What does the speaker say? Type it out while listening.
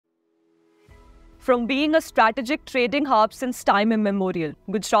From being a strategic trading hub since time immemorial,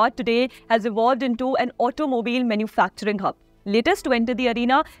 Gujarat today has evolved into an automobile manufacturing hub. Latest to enter the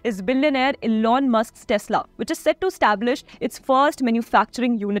arena is billionaire Elon Musk's Tesla, which is set to establish its first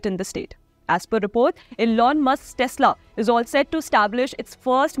manufacturing unit in the state. As per report, Elon Musk's Tesla is all set to establish its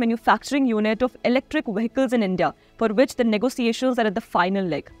first manufacturing unit of electric vehicles in India, for which the negotiations are at the final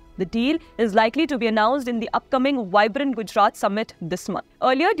leg. The deal is likely to be announced in the upcoming Vibrant Gujarat Summit this month.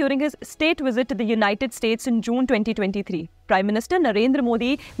 Earlier, during his state visit to the United States in June 2023, Prime Minister Narendra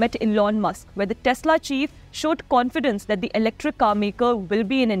Modi met Elon Musk, where the Tesla chief showed confidence that the electric car maker will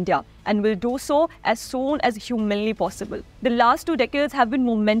be in India and will do so as soon as humanly possible. The last 2 decades have been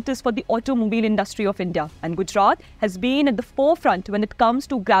momentous for the automobile industry of India, and Gujarat has been at the forefront when it comes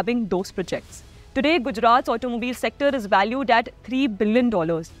to grabbing those projects. Today, Gujarat's automobile sector is valued at $3 billion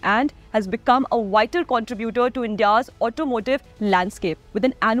and has become a vital contributor to India's automotive landscape with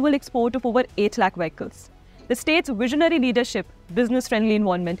an annual export of over 8 lakh vehicles. The state's visionary leadership, business-friendly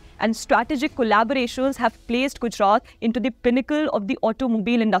environment and strategic collaborations have placed Gujarat into the pinnacle of the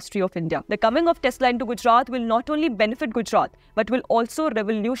automobile industry of India. The coming of Tesla into Gujarat will not only benefit Gujarat, but will also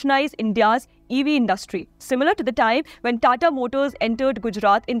revolutionize India's EV industry, similar to the time when Tata Motors entered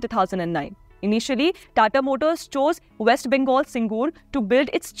Gujarat in 2009. Initially, Tata Motors chose West Bengal Singur to build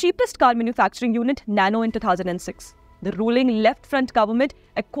its cheapest car manufacturing unit, Nano, in 2006. The ruling left-front government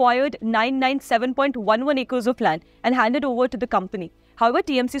acquired 997.11 acres of land and handed over to the company. However,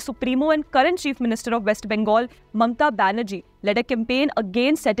 TMC Supremo and current Chief Minister of West Bengal, Mamata Banerjee, led a campaign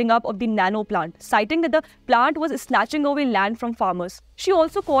against setting up of the Nano plant, citing that the plant was snatching away land from farmers. She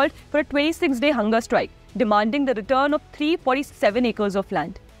also called for a 26-day hunger strike, demanding the return of 347 acres of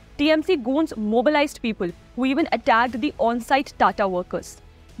land. TMC goons mobilized people who even attacked the on-site Tata workers.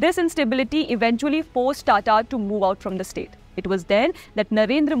 This instability eventually forced Tata to move out from the state. It was then that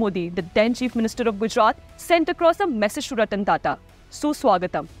Narendra Modi, the then Chief Minister of Gujarat, sent across a message to Ratan Tata,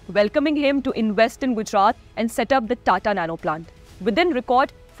 Suswagatam, welcoming him to invest in Gujarat and set up the Tata Nano plant. Within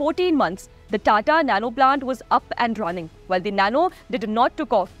record 14 months, the Tata Nano plant was up and running. While the Nano did not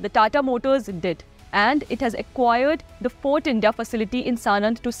take off, the Tata Motors did. And it has acquired the Fort India facility in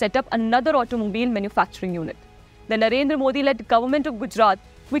Sanand to set up another automobile manufacturing unit. The Narendra Modi-led government of Gujarat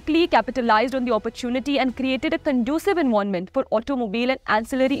quickly capitalized on the opportunity and created a conducive environment for automobile and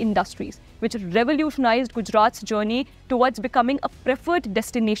ancillary industries, which revolutionized Gujarat's journey towards becoming a preferred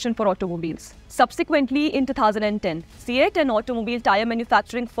destination for automobiles. Subsequently, in 2010, CEAT, an automobile tyre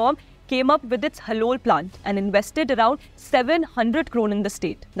manufacturing firm, came up with its Halol plant and invested around 700 crore in the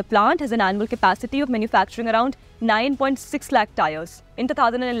state. The plant has an annual capacity of manufacturing around 9.6 lakh tyres. In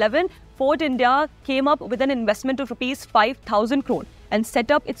 2011, Ford India came up with an investment of Rs 5,000 crore and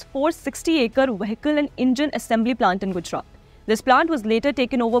set up its 460-acre vehicle and engine assembly plant in Gujarat. This plant was later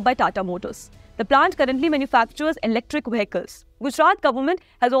taken over by Tata Motors. The plant currently manufactures electric vehicles. Gujarat government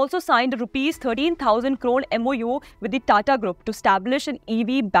has also signed a Rs 13,000 crore MOU with the Tata Group to establish an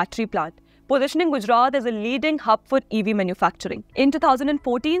EV battery plant, positioning Gujarat as a leading hub for EV manufacturing. In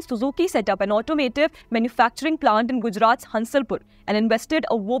 2014, Suzuki set up an automotive manufacturing plant in Gujarat's Hansalpur and invested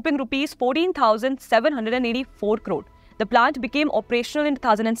a whopping Rs 14,784 crore. The plant became operational in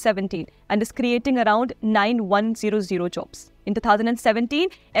 2017 and is creating around 9,100 jobs. In 2017,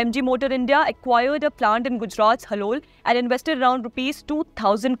 MG Motor India acquired a plant in Gujarat's Halol and invested around Rs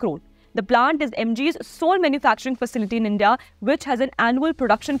 2,000 crore. The plant is MG's sole manufacturing facility in India, which has an annual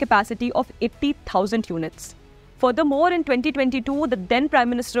production capacity of 80,000 units. Furthermore, in 2022, the then Prime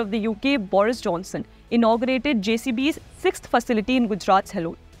Minister of the UK, Boris Johnson, inaugurated JCB's 6th facility in Gujarat's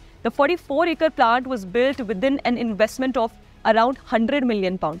Halol. The 44-acre plant was built within an investment of around £100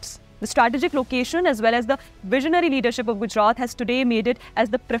 million. The strategic location as well as the visionary leadership of Gujarat has today made it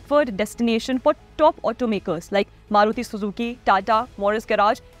as the preferred destination for top automakers like Maruti Suzuki, Tata, Morris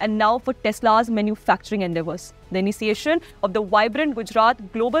Garage and now for Tesla's manufacturing endeavours. The initiation of the Vibrant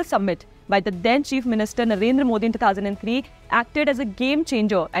Gujarat Global Summit by the then Chief Minister Narendra Modi in 2003 acted as a game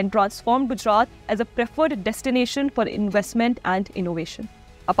changer and transformed Gujarat as a preferred destination for investment and innovation.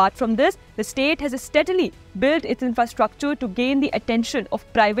 Apart from this, the state has steadily built its infrastructure to gain the attention of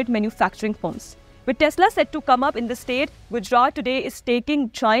private manufacturing firms. With Tesla set to come up in the state, Gujarat today is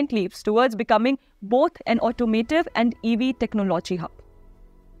taking giant leaps towards becoming both an automotive and EV technology hub.